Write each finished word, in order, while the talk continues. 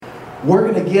We're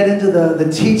going to get into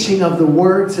the teaching of the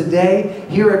Word today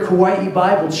here at Kauai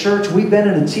Bible Church. We've been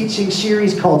in a teaching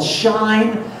series called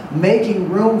Shine, Making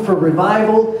Room for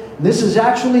Revival. This is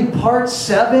actually part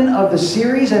 7 of the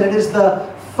series, and it is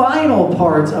the final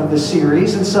part of the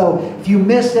series. And so if you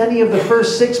missed any of the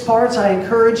first 6 parts, I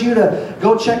encourage you to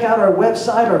go check out our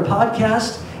website, our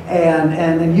podcast,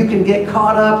 and you can get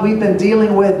caught up. We've been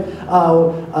dealing with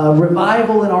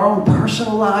revival in our own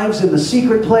personal lives in the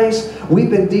secret place. We've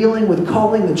been dealing with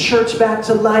calling the church back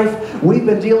to life. We've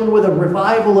been dealing with a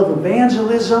revival of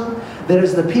evangelism. That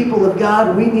as the people of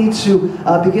God, we need to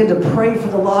begin to pray for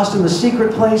the lost in the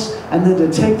secret place, and then to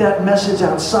take that message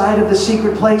outside of the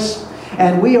secret place.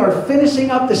 And we are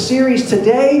finishing up the series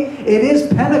today. It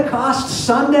is Pentecost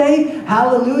Sunday.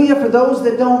 Hallelujah. For those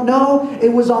that don't know,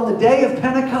 it was on the day of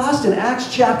Pentecost in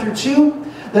Acts chapter 2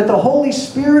 that the Holy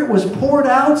Spirit was poured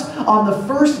out on the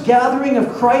first gathering of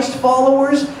Christ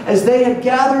followers as they had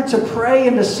gathered to pray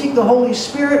and to seek the Holy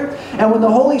Spirit. And when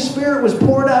the Holy Spirit was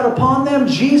poured out upon them,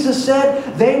 Jesus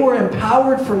said they were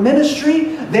empowered for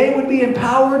ministry. They would be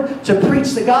empowered to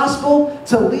preach the gospel,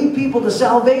 to lead people to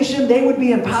salvation. They would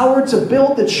be empowered to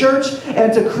build the church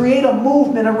and to create a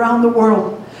movement around the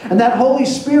world. And that Holy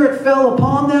Spirit fell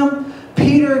upon them.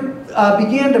 Peter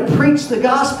began to preach the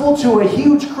gospel to a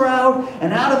huge crowd,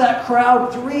 and out of that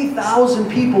crowd 3,000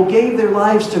 people gave their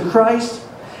lives to Christ,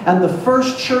 and the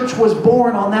first church was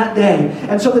born on that day.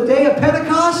 And so the day of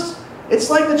Pentecost, it's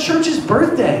like the church's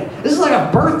birthday. This is like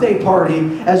a birthday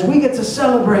party as we get to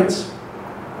celebrate.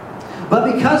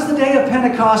 But because the day of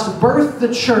Pentecost birthed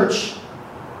the church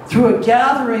through a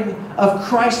gathering of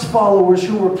Christ followers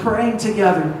who were praying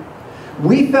together,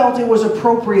 we felt it was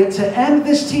appropriate to end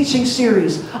this teaching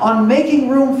series on making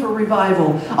room for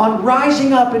revival, on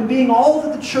rising up and being all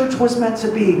that the church was meant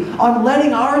to be, on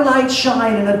letting our light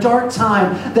shine in a dark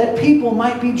time that people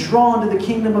might be drawn to the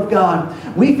kingdom of God.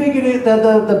 We figured that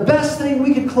the best thing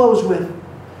we could close with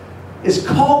is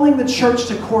calling the church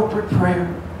to corporate prayer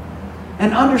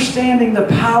and understanding the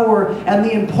power and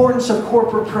the importance of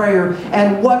corporate prayer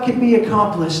and what can be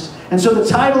accomplished. And so the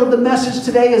title of the message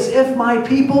today is If My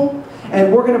People.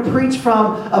 And we're going to preach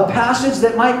from a passage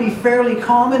that might be fairly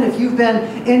common if you've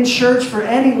been in church for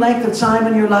any length of time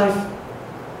in your life.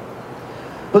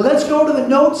 But let's go to the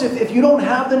notes. If you don't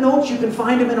have the notes, you can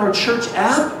find them in our church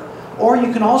app, or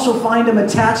you can also find them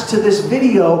attached to this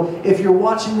video if you're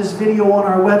watching this video on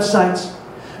our websites.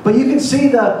 But you can see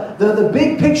the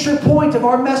big picture point of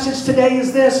our message today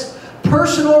is this: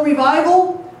 personal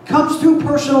revival comes through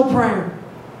personal prayer.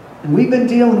 And we've been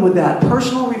dealing with that.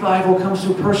 Personal revival comes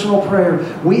through personal prayer.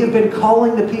 We have been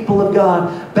calling the people of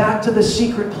God back to the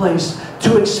secret place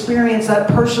to experience that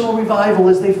personal revival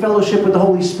as they fellowship with the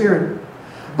Holy Spirit.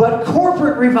 But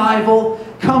corporate revival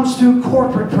comes through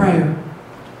corporate prayer.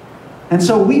 And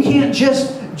so we can't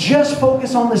just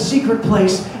focus on the secret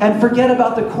place and forget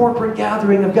about the corporate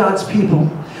gathering of God's people.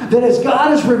 That as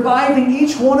God is reviving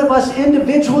each one of us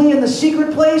individually in the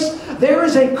secret place, there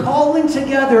is a calling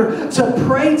together to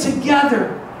pray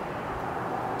together,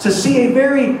 to see a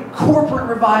very corporate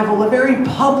revival, a very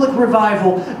public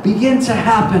revival begin to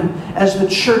happen as the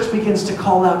church begins to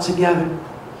call out together.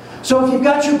 So if you've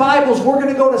got your Bibles, we're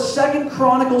going to go to 2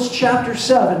 Chronicles chapter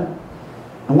 7.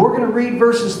 And we're going to read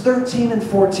verses 13 and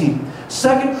 14.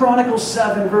 2 Chronicles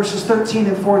 7, verses 13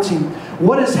 and 14.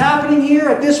 What is happening here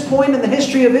at this point in the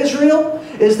history of Israel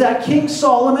is that King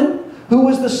Solomon, who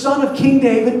was the son of King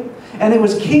David, and it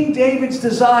was King David's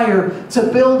desire to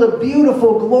build a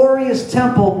beautiful, glorious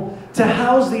temple to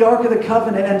house the Ark of the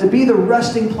Covenant and to be the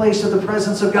resting place of the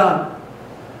presence of God.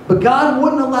 But God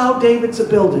wouldn't allow David to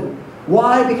build it.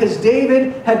 Why? Because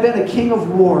David had been a king of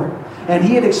war. And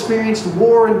he had experienced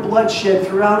war and bloodshed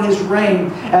throughout his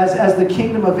reign as the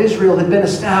kingdom of Israel had been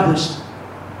established.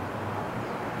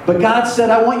 But God said,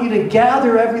 I want you to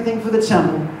gather everything for the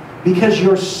temple because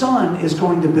your son is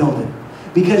going to build it.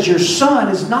 Because your son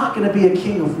is not going to be a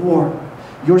king of war.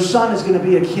 Your son is going to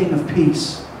be a king of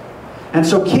peace. And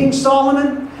so King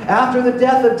Solomon, after the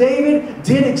death of David,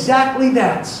 did exactly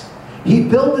that. He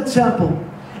built the temple.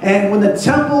 And when the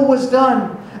temple was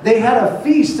done, they had a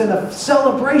feast and a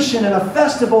celebration and a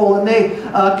festival, and they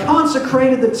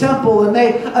consecrated the temple, and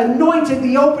they anointed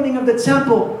the opening of the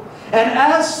temple. And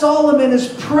as Solomon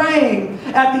is praying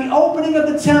at the opening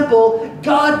of the temple,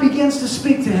 God begins to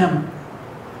speak to him.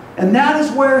 And that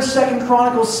is where 2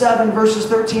 Chronicles 7 verses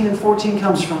 13 and 14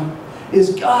 comes from.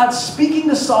 Is God speaking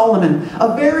to Solomon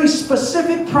a very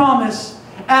specific promise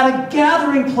at a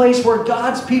gathering place where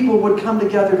God's people would come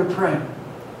together to pray.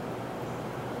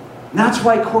 And that's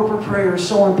why corporate prayer is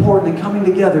so important and coming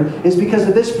together is because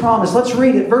of this promise. Let's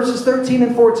read it, verses 13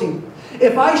 and 14.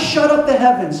 if I shut up the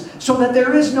heavens so that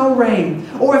there is no rain,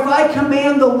 or if I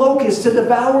command the locusts to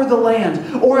devour the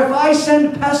land, or if I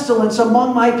send pestilence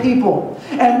among my people,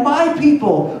 and my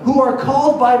people who are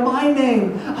called by my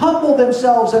name humble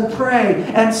themselves and pray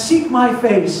and seek my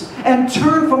face and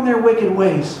turn from their wicked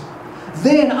ways,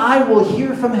 then I will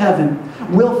hear from heaven,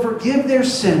 will forgive their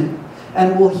sin,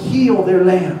 and will heal their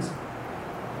land.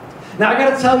 Now I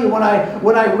got to tell you, when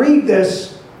I read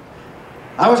this,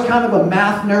 I was kind of a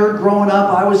math nerd growing up.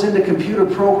 I was into computer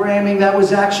programming. That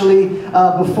was actually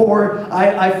before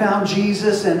I found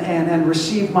Jesus and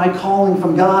received my calling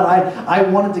from God. I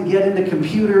wanted to get into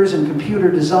computers and computer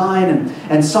design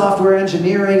and software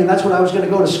engineering, and that's what I was going to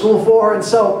go to school for. And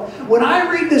so when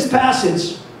I read this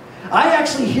passage, I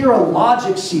actually hear a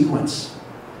logic sequence.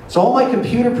 So all my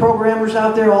computer programmers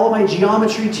out there, all of my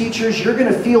geometry teachers, you're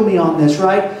going to feel me on this,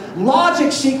 right?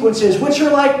 Logic sequences, which are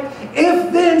like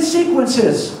if-then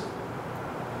sequences.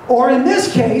 Or in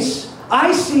this case,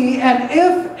 I see an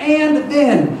if and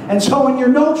then. And so in your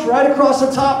notes right across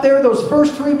the top there, those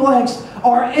first 3 blanks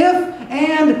are if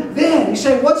and then. You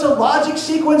say, what's a logic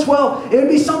sequence? Well, it would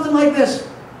be something like this.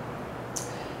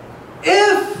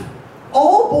 If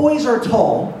all boys are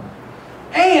tall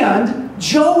and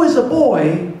Joe is a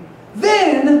boy,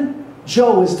 then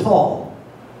Joe is tall.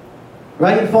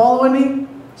 Right? You following me?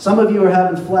 Some of you are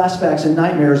having flashbacks and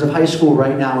nightmares of high school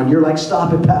right now, and you're like,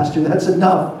 stop it, Pastor, that's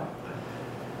enough.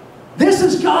 This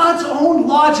is God's own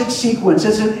logic sequence.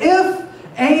 It's an if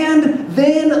and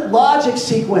then logic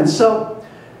sequence. So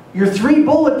your 3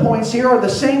 bullet points here are the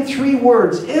same 3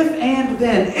 words, if and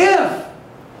then. If.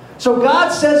 So God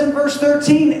says in verse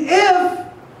 13, if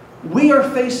we are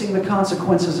facing the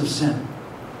consequences of sin.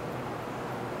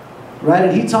 Right?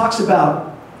 And he talks about,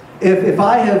 if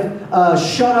I have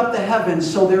shut up the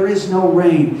heavens so there is no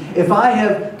rain, if I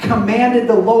have commanded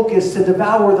the locusts to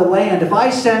devour the land, if I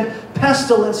send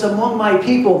pestilence among my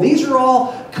people, these are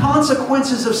all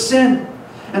consequences of sin.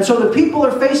 And so the people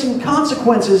are facing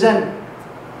consequences. And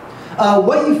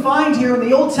what you find here in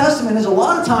the Old Testament is a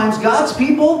lot of times God's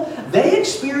people, they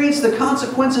experience the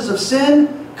consequences of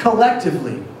sin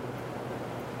collectively.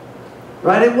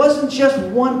 Right? It wasn't just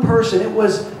one person. It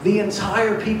was the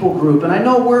entire people group. And I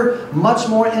know we're much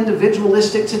more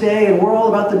individualistic today, and we're all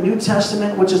about the New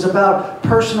Testament, which is about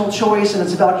personal choice, and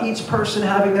it's about each person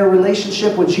having their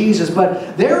relationship with Jesus.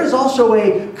 But there is also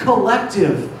a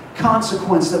collective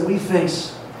consequence that we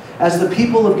face as the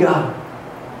people of God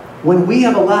when we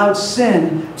have allowed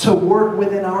sin to work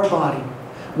within our body.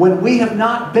 When we have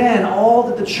not been all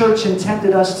that the church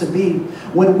intended us to be,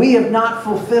 when we have not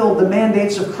fulfilled the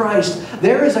mandates of Christ,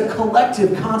 there is a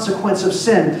collective consequence of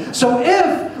sin. So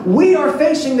if we are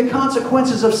facing the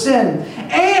consequences of sin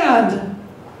and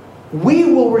we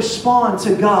will respond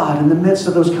to God in the midst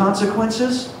of those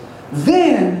consequences,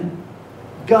 then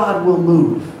God will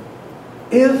move.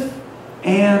 If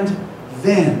and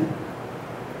then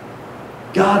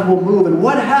God will move. And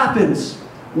what happens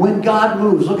when God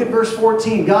moves? Look at verse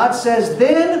 14. God says,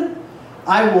 then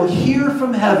I will hear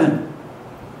from heaven.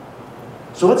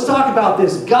 So let's talk about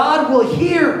this. God will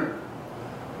hear.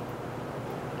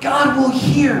 God will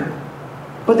hear.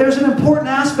 But there's an important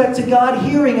aspect to God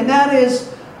hearing, and that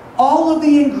is all of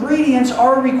the ingredients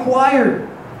are required.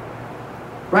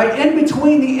 Right? In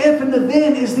between the if and the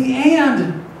then is the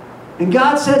and. And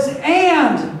God says,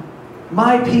 and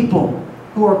my people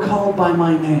who are called by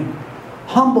my name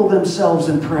humble themselves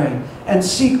and pray, and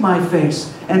seek my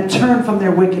face, and turn from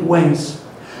their wicked ways.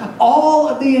 All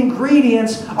of the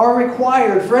ingredients are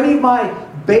required. For any of my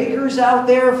bakers out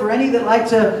there, for any that like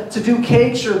to do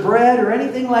cakes or bread or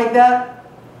anything like that,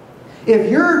 if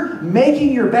you're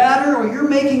making your batter or you're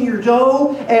making your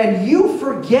dough and you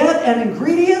forget an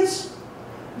ingredient,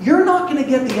 you're not going to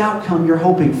get the outcome you're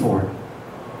hoping for.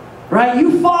 Right?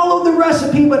 You followed the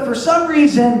recipe, but for some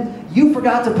reason, you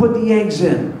forgot to put the eggs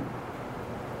in.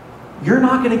 You're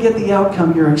not going to get the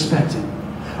outcome you're expecting.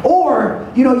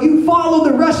 Or, you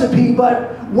followed the recipe,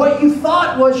 but what you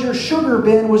thought was your sugar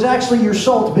bin was actually your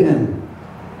salt bin.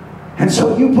 And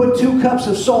so you put 2 cups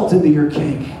of salt into your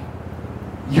cake.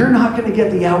 You're not going to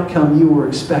get the outcome you were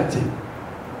expecting.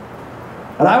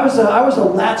 And I was a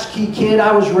latchkey kid.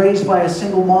 I was raised by a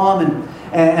single mom,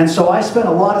 and so I spent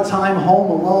a lot of time home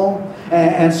alone.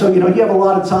 And so, you have a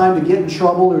lot of time to get in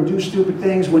trouble or do stupid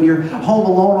things when you're home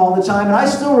alone all the time. And I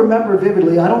still remember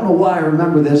vividly, I don't know why I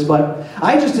remember this, but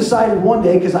I just decided one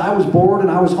day, because I was bored and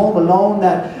I was home alone,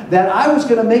 that I was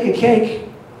going to make a cake.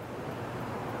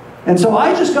 And so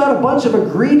I just got a bunch of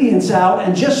ingredients out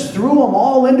and just threw them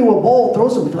all into a bowl. Throw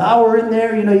some flour in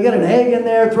there, you get an egg in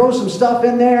there, throw some stuff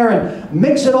in there and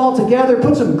mix it all together.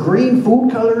 Put some green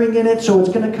food coloring in it so it's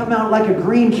going to come out like a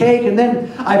green cake. And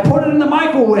then I put it in the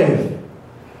microwave.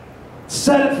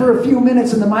 Set it for a few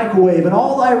minutes in the microwave. And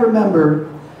all I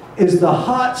remember is the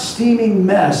hot, steaming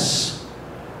mess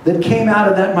that came out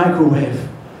of that microwave.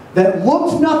 That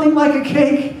looked nothing like a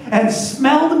cake and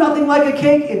smelled nothing like a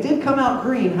cake. It did come out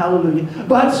green, hallelujah,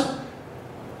 but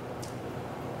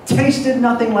tasted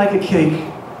nothing like a cake.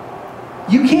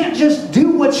 You can't just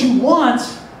do what you want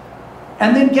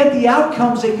and then get the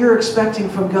outcomes that you're expecting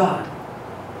from God.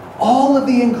 All of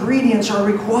the ingredients are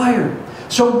required.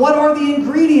 So what are the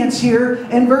ingredients here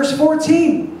in verse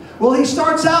 14? Well, he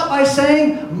starts out by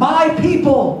saying, my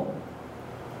people.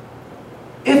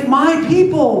 If my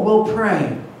people will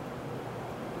pray.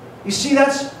 You see,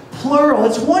 that's plural.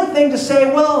 It's one thing to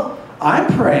say, well, I'm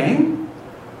praying,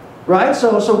 right?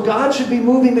 So God should be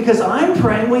moving because I'm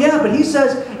praying. Well, yeah, but he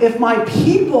says, if my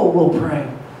people will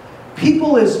pray.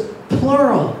 People is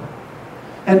plural.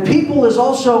 And people is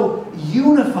also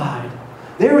unified.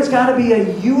 There has got to be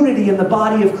a unity in the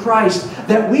body of Christ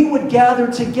that we would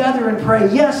gather together and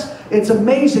pray. Yes, it's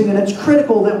amazing and it's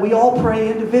critical that we all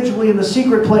pray individually in the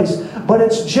secret place. But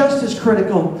it's just as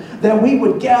critical that we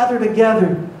would gather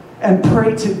together and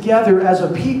pray together as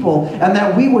a people, and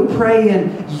that we would pray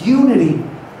in unity.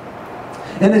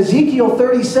 In Ezekiel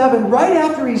 37, right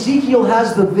after Ezekiel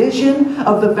has the vision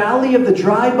of the valley of the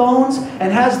dry bones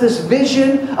and has this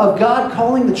vision of God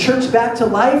calling the church back to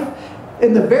life,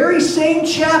 in the very same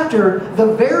chapter,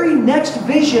 the very next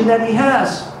vision that he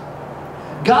has,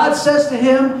 God says to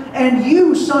him, and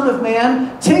you, son of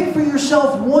man, take for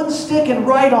yourself one stick and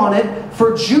write on it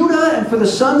for Judah and for the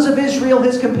sons of Israel,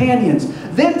 his companions.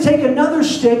 Then take another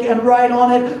stick and write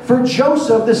on it for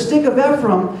Joseph, the stick of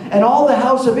Ephraim, and all the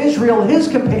house of Israel, his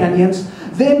companions.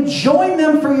 Then join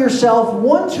them for yourself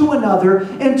one to another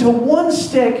into one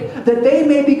stick, that they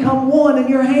may become one in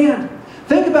your hand.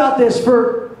 Think about this.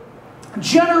 For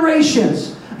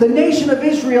generations, the nation of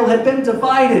Israel had been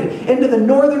divided into the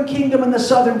northern kingdom and the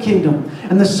southern kingdom.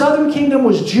 And the southern kingdom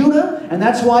was Judah, and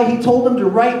that's why he told them to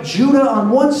write Judah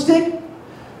on one stick.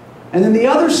 And then the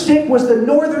other stick was the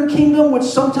northern kingdom, which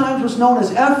sometimes was known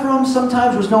as Ephraim,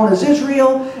 sometimes was known as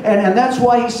Israel. And that's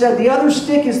why he said the other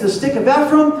stick is the stick of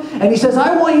Ephraim. And he says,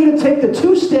 I want you to take the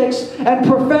two sticks and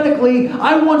prophetically,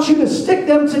 I want you to stick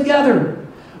them together.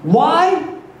 Why?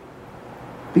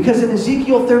 Because in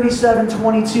Ezekiel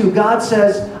 37:22, God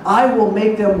says, I will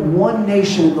make them one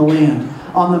nation in the land,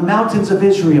 on the mountains of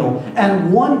Israel,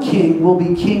 and one king will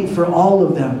be king for all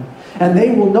of them. And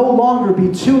they will no longer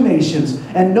be two nations,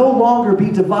 and no longer be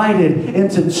divided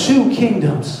into two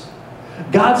kingdoms.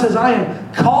 God says, I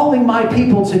am calling my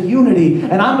people to unity,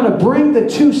 and I'm going to bring the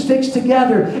two sticks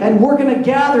together, and we're going to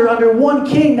gather under one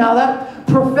king. Now that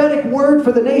prophetic word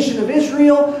for the nation of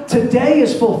Israel today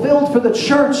is fulfilled for the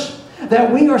church.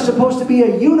 That we are supposed to be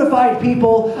a unified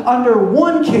people under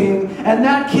one king, and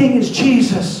that king is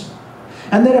Jesus.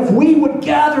 And that if we would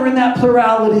gather in that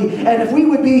plurality, and if we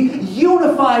would be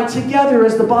unified together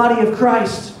as the body of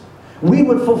Christ, we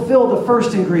would fulfill the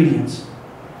first ingredients.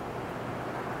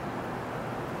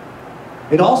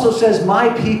 It also says, my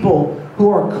people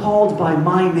who are called by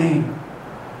my name.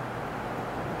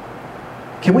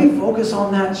 Can we focus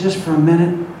on that just for a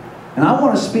minute? And I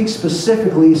want to speak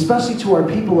specifically, especially to our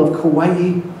people of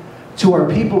Kauai, to our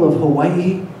people of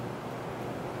Hawaii.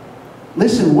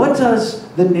 Listen, what does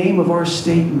the name of our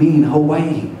state mean,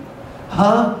 Hawaii?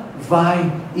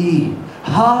 Ha-vai-e.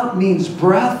 Ha means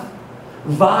breath,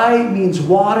 vai means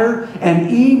water, and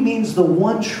e means the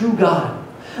one true God.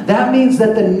 That means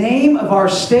that the name of our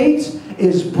state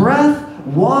is breath,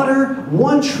 water,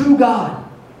 one true God.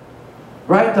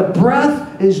 Right? The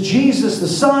breath is Jesus the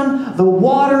Son. The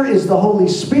water is the Holy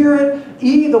Spirit.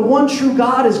 E, the one true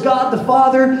God, is God the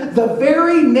Father. The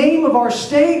very name of our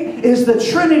state is the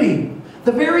Trinity.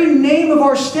 The very name of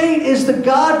our state is the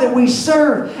God that we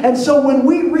serve. And so when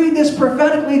we read this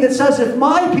prophetically that says, if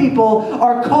my people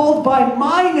are called by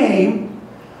my name,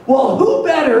 well, who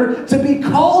better to be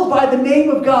called by the name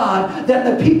of God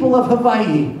than the people of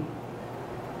Hawaii?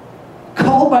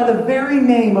 Called by the very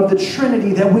name of the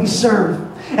Trinity that we serve.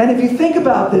 And if you think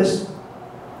about this,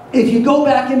 if you go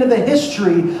back into the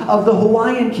history of the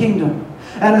Hawaiian kingdom,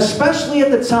 and especially at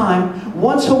the time,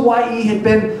 once Hawaii had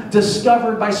been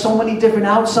discovered by so many different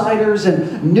outsiders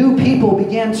and new people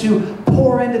began to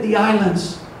pour into the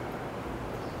islands,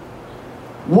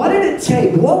 what did it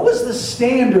take? What was the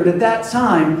standard at that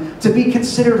time to be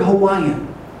considered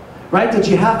Hawaiian? Right? Did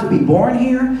you have to be born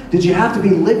here? Did you have to be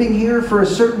living here for a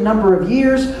certain number of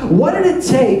years? What did it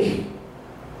take,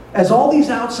 as all these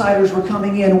outsiders were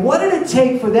coming in, what did it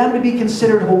take for them to be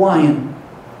considered Hawaiian?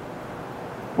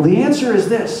 Well, the answer is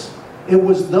this. It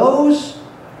was those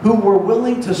who were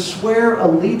willing to swear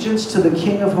allegiance to the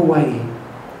King of Hawaii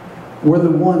were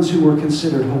the ones who were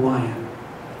considered Hawaiian.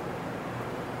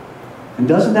 And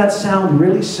doesn't that sound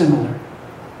really similar?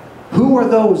 Who are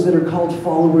those that are called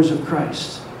followers of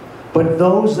Christ? But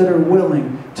those that are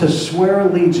willing to swear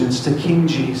allegiance to King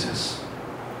Jesus,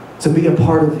 to be a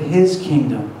part of His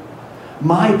kingdom.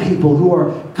 My people who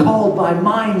are called by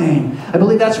my name. I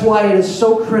believe that's why it is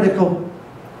so critical.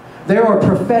 There are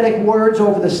prophetic words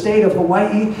over the state of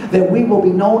Hawaii that we will be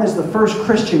known as the first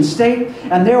Christian state.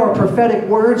 And there are prophetic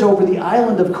words over the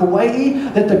island of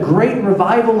Kauai that the great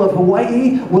revival of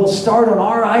Hawaii will start on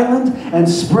our island and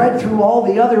spread through all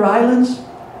the other islands.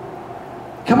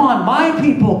 Come on, my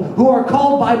people who are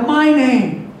called by my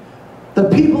name, the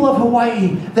people of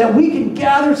Hawaii, that we can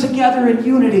gather together in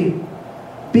unity,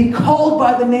 be called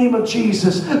by the name of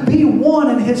Jesus, be one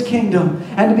in His kingdom,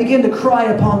 and to begin to cry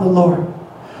upon the Lord.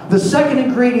 The second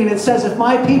ingredient, it says, if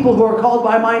my people who are called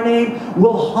by my name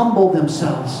will humble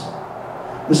themselves.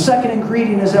 The second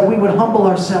ingredient is that we would humble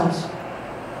ourselves.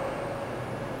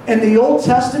 In the Old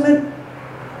Testament,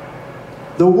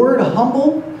 the word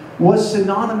humble was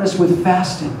synonymous with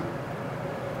fasting.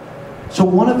 So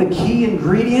one of the key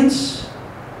ingredients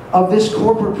of this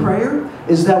corporate prayer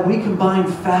is that we combine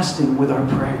fasting with our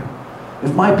prayer.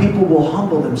 If my people will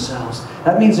humble themselves,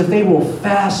 that means if they will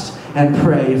fast and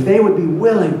pray, if they would be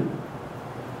willing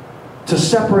to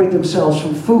separate themselves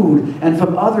from food and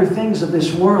from other things of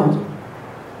this world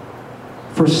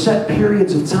for set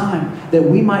periods of time, that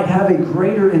we might have a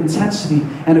greater intensity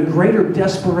and a greater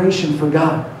desperation for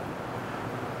God.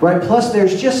 Right? Plus,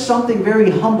 there's just something very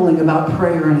humbling about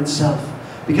prayer in itself,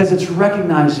 because it's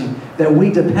recognizing that we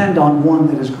depend on one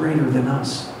that is greater than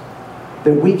us,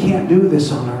 that we can't do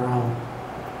this on our own.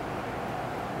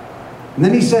 And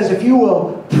then he says, if you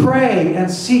will pray and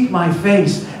seek my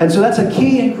face. And so that's a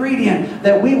key ingredient,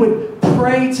 that we would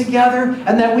pray together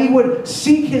and that we would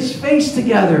seek His face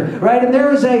together, right? And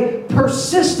there is a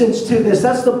persistence to this.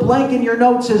 That's the blank in your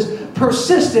notes, is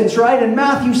persistence, right? In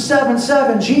Matthew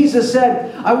 7:7, Jesus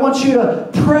said, I want you to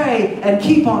pray and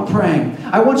keep on praying.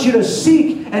 I want you to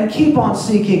seek and keep on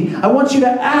seeking. I want you to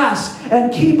ask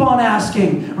and keep on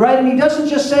asking, right? And He doesn't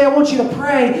just say, I want you to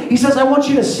pray. He says, I want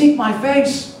you to seek my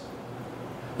face.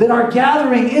 That our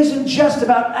gathering isn't just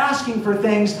about asking for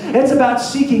things. It's about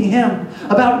seeking Him,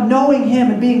 about knowing Him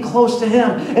and being close to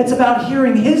Him. It's about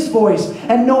hearing His voice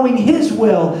and knowing His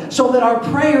will, so that our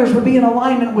prayers would be in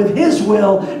alignment with His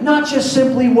will, not just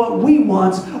simply what we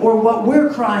want or what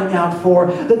we're crying out for.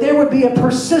 That there would be a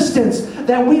persistence,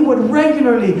 that we would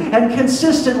regularly and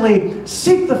consistently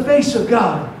seek the face of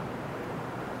God.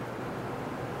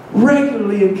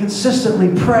 Regularly and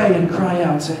consistently pray and cry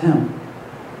out to Him.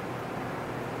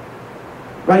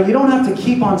 Right? You don't have to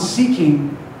keep on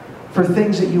seeking for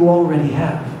things that you already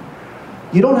have.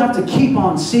 You don't have to keep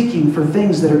on seeking for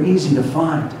things that are easy to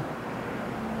find.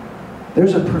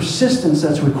 There's a persistence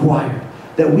that's required,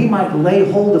 that we might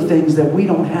lay hold of things that we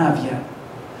don't have yet.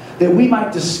 That we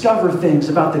might discover things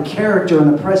about the character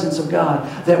and the presence of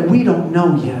God that we don't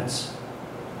know yet.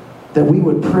 That we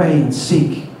would pray and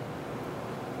seek.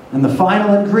 And the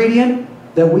final ingredient,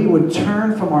 that we would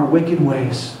turn from our wicked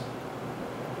ways.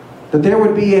 That there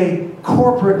would be a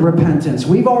corporate repentance.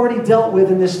 We've already dealt with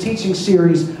in this teaching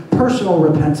series personal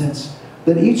repentance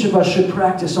that each of us should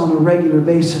practice on a regular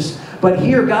basis. But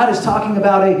here God is talking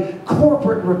about a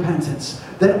corporate repentance,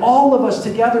 that all of us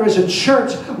together as a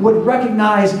church would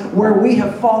recognize where we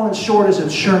have fallen short as a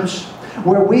church,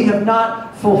 where we have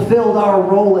not fulfilled our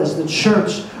role as the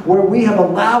church, where we have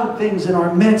allowed things in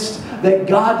our midst that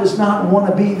God does not want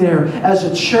to be there as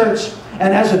a church.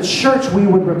 And as a church, we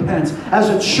would repent. As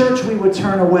a church, we would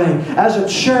turn away. As a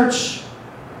church,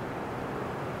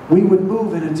 we would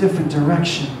move in a different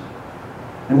direction.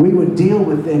 And we would deal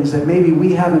with things that maybe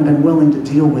we haven't been willing to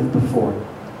deal with before.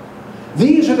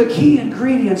 These are the key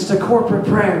ingredients to corporate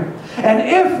prayer. And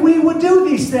if we would do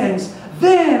these things,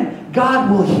 then God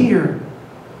will hear.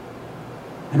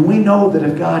 And we know that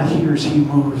if God hears, He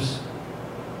moves.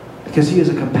 Because He is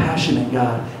a compassionate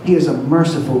God. He is a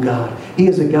merciful God. He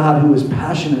is a God who is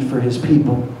passionate for His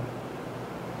people.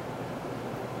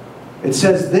 It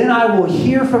says, then I will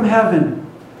hear from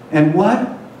heaven. And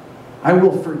what? I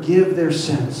will forgive their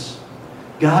sins.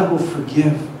 God will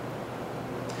forgive.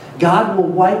 God will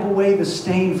wipe away the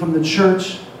stain from the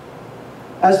church.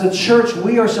 As the church,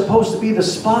 we are supposed to be the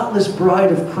spotless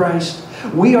bride of Christ.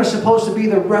 We are supposed to be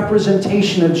the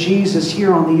representation of Jesus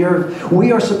here on the earth.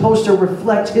 We are supposed to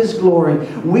reflect His glory.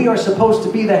 We are supposed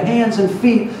to be the hands and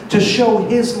feet to show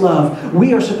His love.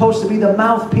 We are supposed to be the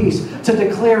mouthpiece to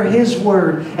declare His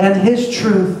word and His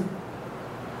truth.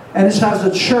 And if as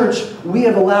a church we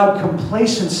have allowed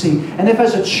complacency, and if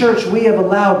as a church we have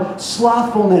allowed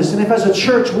slothfulness, and if as a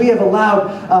church we have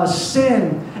allowed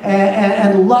sin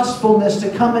and lustfulness to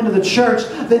come into the church,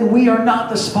 then we are not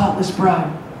the spotless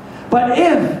bride. But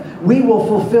if we will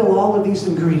fulfill all of these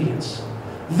ingredients,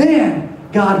 then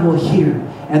God will hear,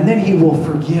 and then He will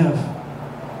forgive,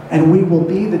 and we will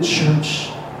be the church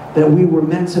that we were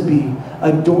meant to be,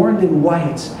 adorned in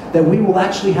white, that we will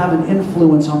actually have an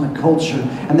influence on the culture,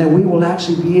 and that we will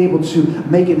actually be able to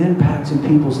make an impact in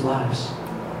people's lives.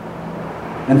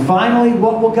 And finally,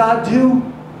 what will God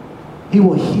do? He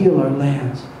will heal our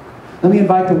land. Let me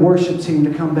invite the worship team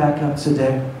to come back up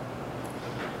today.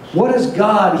 What does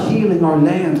God healing our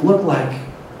land look like?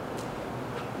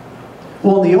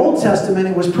 Well, in the Old Testament,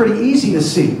 it was pretty easy to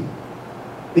see,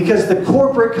 because the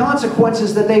corporate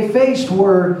consequences that they faced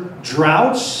were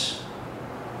droughts,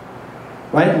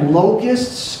 right?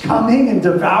 Locusts coming and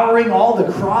devouring all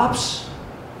the crops.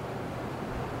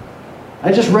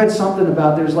 I just read something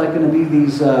about there's like going to be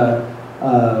these,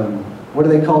 what are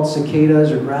they called?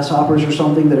 Cicadas or grasshoppers or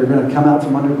something that are going to come out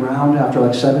from underground after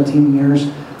like 17 years.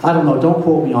 I don't know. Don't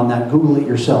quote me on that. Google it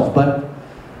yourself. But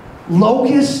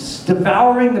locusts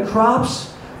devouring the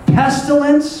crops,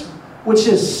 pestilence, which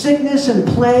is sickness and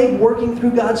plague working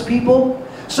through God's people.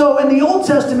 So in the Old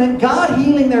Testament, God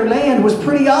healing their land was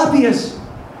pretty obvious.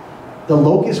 The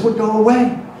locusts would go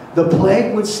away. The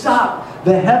plague would stop.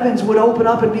 The heavens would open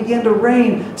up and begin to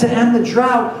rain to end the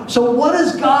drought. So what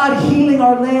does God healing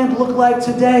our land look like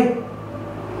today?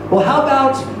 Well, how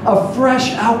about a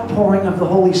fresh outpouring of the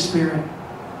Holy Spirit?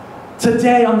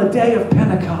 Today, on the day of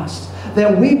Pentecost,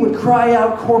 that we would cry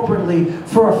out corporately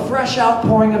for a fresh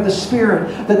outpouring of the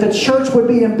Spirit, that the church would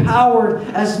be empowered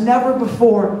as never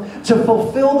before to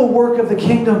fulfill the work of the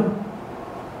kingdom.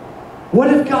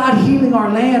 What if God healing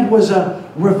our land was a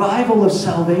revival of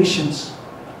salvations?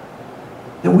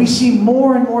 That we see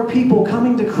more and more people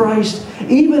coming to Christ,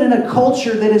 even in a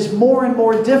culture that is more and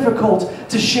more difficult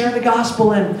to share the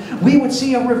gospel in. We would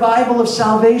see a revival of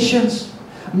salvations.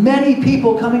 Many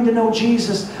people coming to know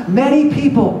Jesus. Many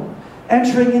people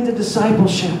entering into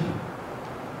discipleship.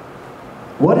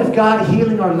 What if God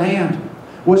healing our land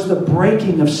was the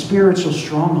breaking of spiritual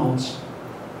strongholds?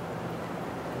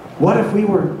 What if we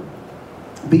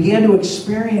began to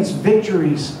experience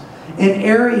victories in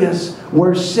areas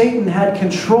where Satan had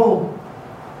control?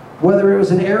 Whether it was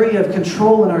an area of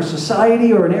control in our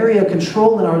society, or an area of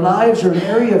control in our lives, or an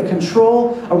area of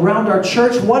control around our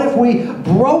church. What if we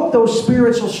broke those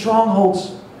spiritual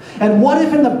strongholds? And what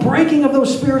if in the breaking of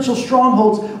those spiritual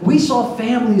strongholds, we saw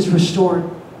families restored?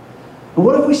 And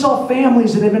what if we saw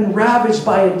families that had been ravaged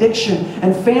by addiction,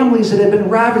 and families that had been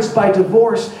ravaged by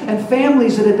divorce, and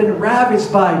families that had been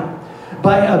ravaged by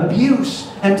abuse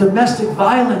and domestic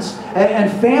violence,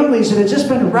 and families that had just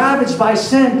been ravaged by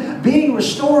sin, being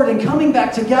restored and coming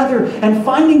back together and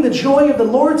finding the joy of the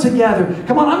Lord together?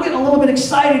 Come on, I'm getting a little bit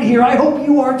excited here. I hope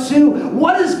you are too.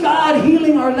 What does God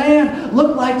healing our land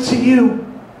look like to you?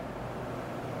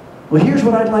 Well, here's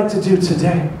what I'd like to do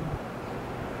today.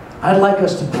 I'd like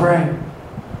us to pray.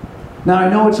 Now, I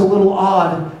know it's a little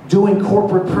odd doing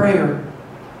corporate prayer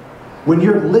when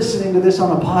you're listening to this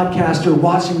on a podcast or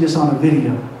watching this on a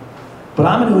video. But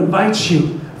I'm going to invite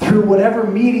you, through whatever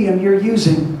medium you're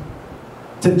using,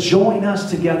 to join us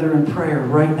together in prayer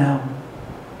right now.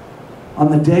 On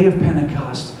the day of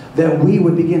Pentecost, that we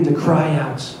would begin to cry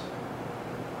out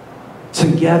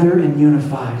together and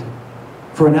unified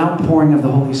for an outpouring of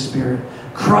the Holy Spirit.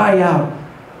 Cry out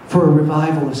for a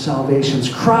revival of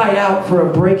salvations. Cry out for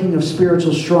a breaking of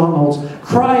spiritual strongholds.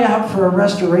 Cry out for a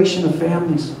restoration of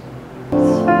families.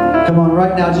 Come on,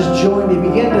 right now, just join me.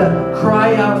 Begin to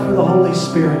cry out for the Holy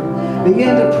Spirit.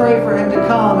 Begin to pray for Him to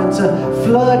come and to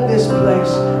flood this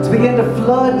place, to begin to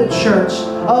flood the church.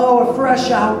 Oh, a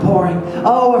fresh outpouring.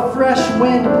 Oh, a fresh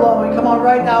wind blowing. Come on,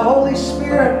 right now, Holy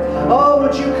Spirit. Oh,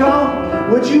 would you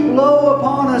come? Would you blow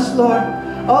upon us, Lord?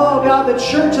 Oh, God, the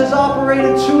church has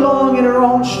operated too long in her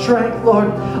own strength, Lord.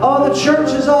 Oh, the church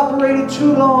has operated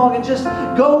too long and just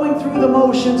going through the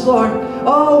motions, Lord.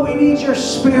 Oh, we need your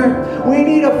Spirit. We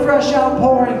need a fresh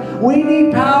outpouring. We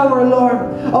need power, Lord.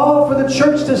 Oh, for the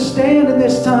church to stand in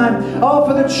this time. Oh,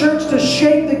 for the church to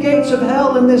shake the gates of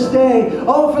hell in this day.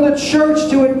 Oh, for the church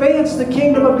to advance the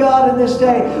kingdom of God in this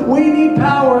day. We need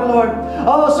power, Lord.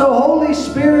 Oh, so Holy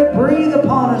Spirit, breathe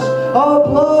upon us. Oh,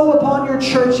 blow upon your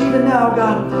church even now,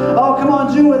 God. Oh, come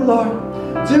on, do it,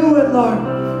 Lord. Do it,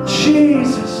 Lord.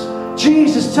 Jesus.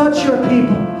 Jesus, touch your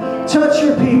people. Touch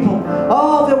your people.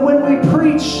 Oh, that when we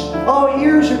preach, oh,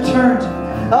 ears are turned.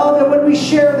 Oh, that when we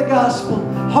share the gospel,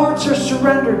 hearts are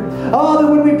surrendered. Oh, that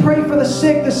when we pray for the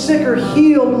sick are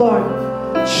healed, Lord.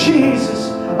 Jesus.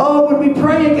 Oh, when we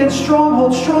pray against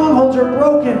strongholds are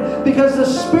broken because the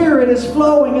Spirit is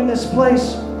flowing in this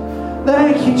place.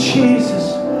 Thank you,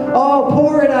 Jesus. Oh,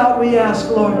 pour it out, we ask,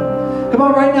 Lord. Come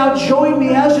on, right now, join me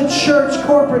as a church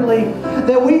corporately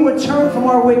that we would turn from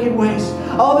our wicked ways.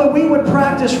 Oh, that we would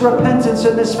practice repentance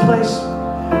in this place.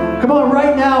 Come on,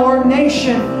 right now, our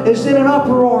nation is in an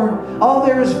uproar. Oh,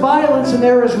 there is violence and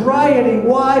there is rioting.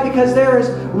 Why? Because there is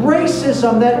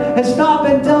racism that has not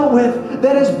been dealt with,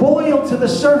 that has boiled to the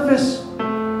surface.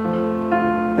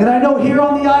 And I know here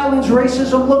on the islands,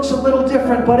 racism looks a little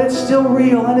different, but it's still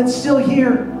real and it's still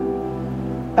here.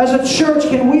 As a church,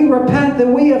 can we repent that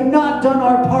we have not done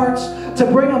our parts to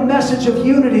bring a message of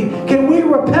unity? Can we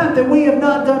repent that we have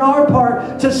not done our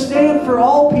part to stand for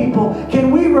all people? Can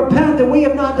we repent that we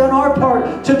have not done our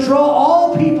part to draw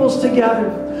all peoples together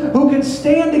who can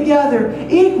stand together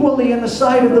equally in the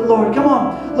sight of the Lord? Come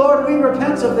on, Lord, we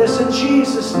repent of this in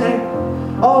Jesus' name.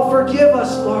 Oh, forgive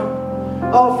us, Lord.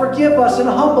 Oh, forgive us and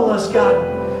humble us, God.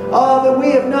 Oh, that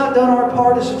we have not done our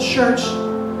part as a church.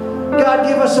 God,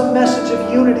 give us a message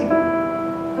of unity.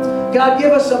 God,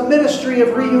 give us a ministry of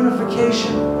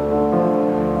reunification.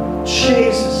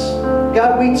 Jesus.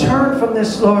 God, we turn from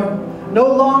this, Lord.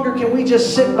 No longer can we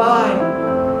just sit by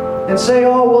and say,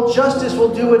 oh, well, justice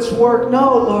will do its work.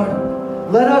 No,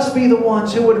 Lord. Let us be the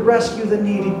ones who would rescue the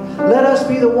needy. Let us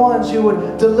be the ones who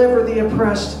would deliver the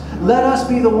oppressed. Let us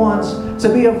be the ones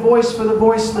to be a voice for the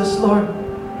voiceless, Lord.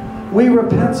 We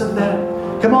repent of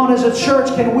that. Come on, as a church,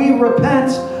 can we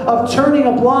repent of turning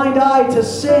a blind eye to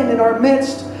sin in our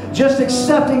midst, just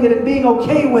accepting it and being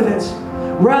okay with it,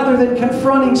 rather than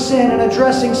confronting sin and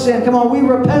addressing sin? Come on, we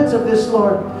repent of this,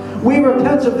 Lord. We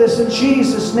repent of this in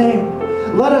Jesus'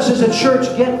 name. Let us as a church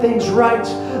get things right.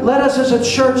 Let us as a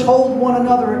church hold one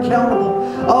another accountable.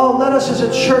 Oh, let us as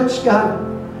a church, God,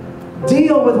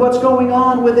 deal with what's going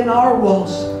on within our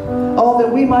walls. Oh,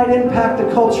 that we might impact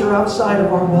the culture outside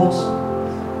of our walls.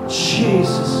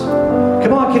 Jesus.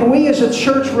 Come on, can we as a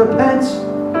church repent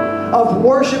of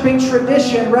worshiping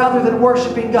tradition rather than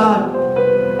worshiping God?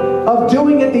 Of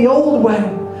doing it the old way.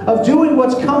 Of doing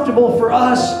what's comfortable for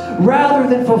us rather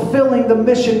than fulfilling the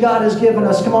mission God has given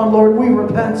us. Come on, Lord, we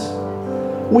repent.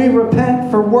 We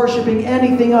repent for worshiping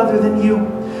anything other than you.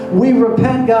 We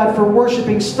repent, God, for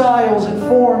worshiping styles and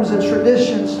forms and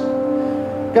traditions.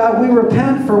 God, we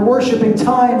repent for worshiping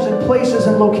times and places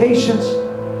and locations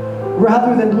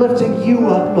rather than lifting you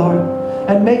up, Lord,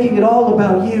 and making it all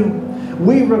about you.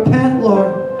 We repent,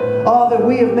 Lord, that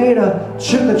we have made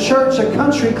the church a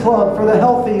country club for the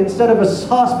healthy instead of a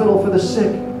hospital for the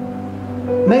sick.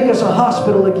 Make us a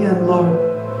hospital again,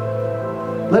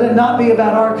 Lord. Let it not be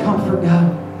about our comfort,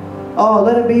 God. Oh,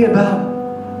 let it be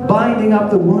about binding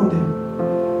up the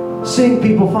wounded. Seeing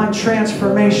people find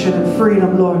transformation and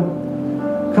freedom, Lord.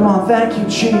 Come on, thank you,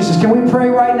 Jesus. Can we pray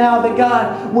right now that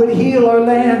God would heal our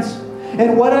lands?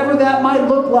 And whatever that might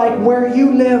look like where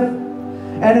you live,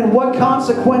 and in what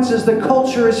consequences the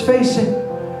culture is facing.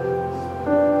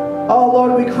 Oh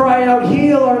Lord, we cry out,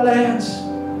 heal our lands.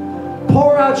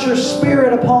 Pour out your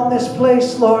Spirit upon this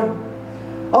place, Lord.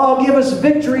 Oh, give us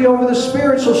victory over the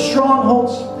spiritual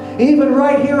strongholds. Even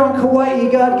right here on Kauai,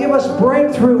 God, give us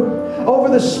breakthrough over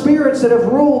the spirits that have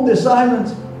ruled this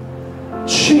island.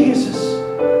 Jesus.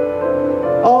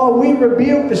 Oh, we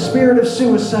rebuke the spirit of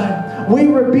suicide. We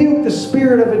rebuke the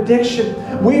spirit of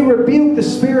addiction. We rebuke the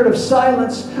spirit of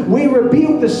silence. We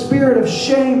rebuke the spirit of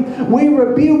shame. We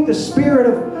rebuke the spirit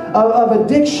of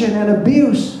addiction and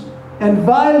abuse and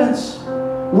violence.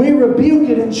 We rebuke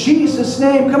it in Jesus'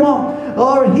 name. Come on.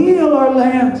 Lord, heal our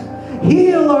land.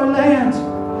 Heal our land.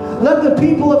 Let the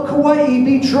people of Kauai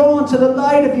be drawn to the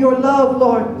light of your love,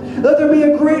 Lord. Let there be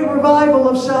a great revival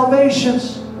of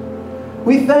salvations.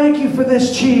 We thank you for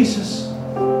this, Jesus.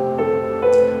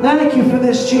 Thank you for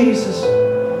this, Jesus.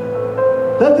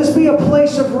 Let this be a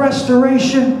place of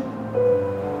restoration.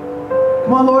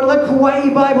 Come on, Lord, let Kauai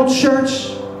Bible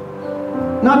Church,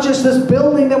 not just this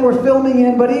building that we're filming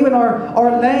in, but even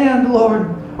our land,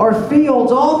 Lord, our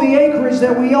fields, all the acreage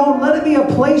that we own, let it be a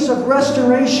place of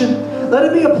restoration. Let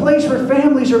it be a place where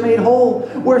families are made whole,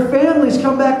 where families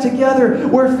come back together,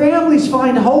 where families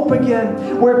find hope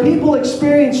again, where people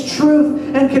experience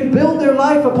truth and can build their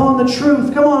life upon the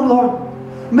truth. Come on,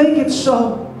 Lord. Make it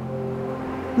so.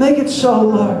 Make it so,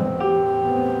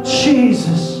 Lord.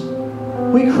 Jesus,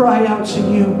 we cry out to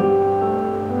you.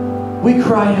 We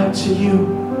cry out to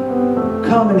you.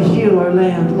 come and heal our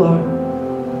land,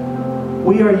 Lord.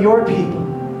 We are your people,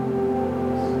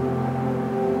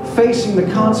 facing the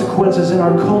consequences in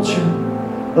our culture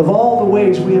of all the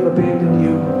ways we have abandoned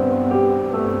you.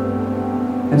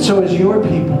 And so as your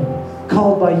people,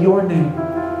 called by your name,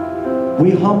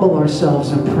 we humble ourselves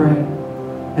and pray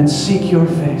and seek your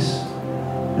face.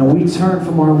 And we turn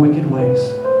from our wicked ways.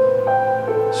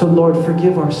 So Lord,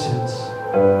 forgive our sins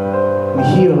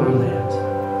and heal our land.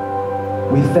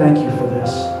 We thank you for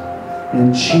this.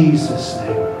 In Jesus'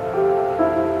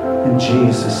 name. In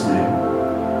Jesus' name.